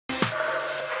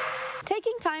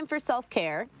Taking time for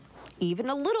self-care, even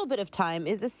a little bit of time,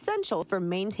 is essential for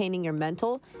maintaining your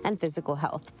mental and physical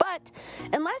health. But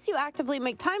unless you actively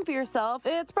make time for yourself,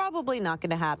 it's probably not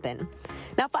going to happen.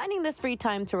 Now, finding this free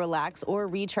time to relax or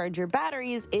recharge your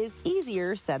batteries is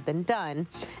easier said than done,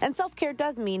 and self-care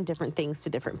does mean different things to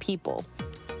different people.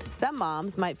 Some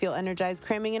moms might feel energized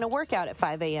cramming in a workout at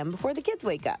 5 a.m. before the kids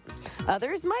wake up.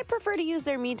 Others might prefer to use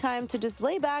their me time to just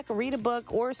lay back, read a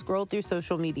book, or scroll through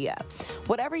social media.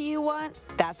 Whatever you want,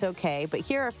 that's okay, but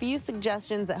here are a few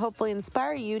suggestions that hopefully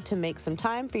inspire you to make some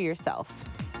time for yourself.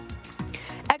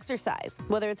 Exercise.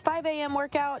 Whether it's 5 a.m.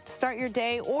 workout to start your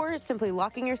day or simply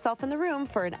locking yourself in the room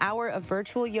for an hour of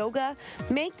virtual yoga,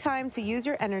 make time to use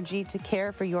your energy to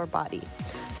care for your body.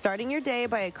 Starting your day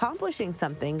by accomplishing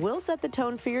something will set the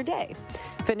tone for your day.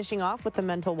 Finishing off with a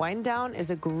mental wind down is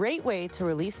a great way to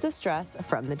release the stress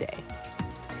from the day.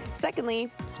 Secondly,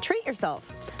 treat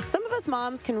yourself. Some of us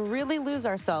moms can really lose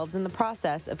ourselves in the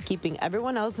process of keeping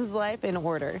everyone else's life in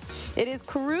order. It is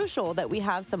crucial that we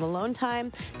have some alone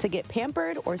time to get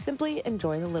pampered or simply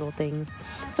enjoy the little things.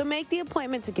 So make the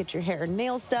appointment to get your hair and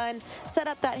nails done, set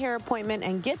up that hair appointment,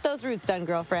 and get those roots done,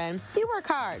 girlfriend. You work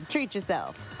hard, treat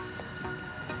yourself.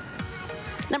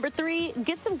 Number 3,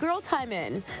 get some girl time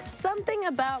in. Something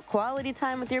about quality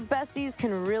time with your besties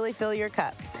can really fill your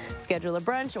cup. Schedule a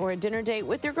brunch or a dinner date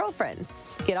with your girlfriends.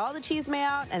 Get all the chisme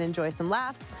out and enjoy some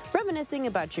laughs, reminiscing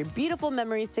about your beautiful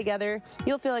memories together.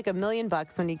 You'll feel like $1 million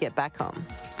when you get back home.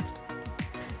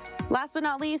 Last but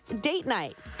not least, date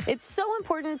night. It's so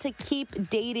important to keep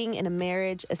dating in a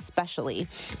marriage, especially.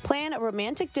 Plan a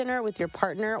romantic dinner with your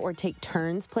partner or take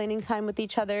turns planning time with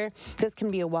each other. This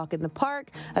can be a walk in the park,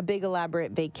 a big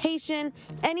elaborate vacation,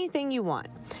 anything you want.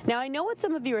 Now, I know what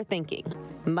some of you are thinking.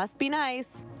 Must be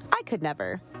nice. I could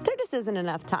never. There just isn't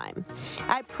enough time.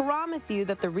 I promise you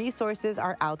that the resources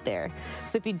are out there.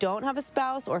 So if you don't have a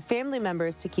spouse or family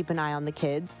members to keep an eye on the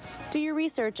kids, do your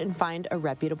research and find a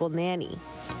reputable nanny.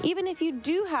 Even if you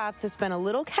do have to spend a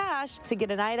little cash to get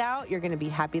a night out, you're going to be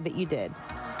happy that you did.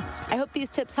 I hope these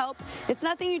tips help. It's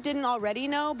nothing you didn't already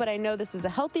know, but I know this is a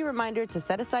healthy reminder to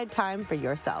set aside time for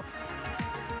yourself.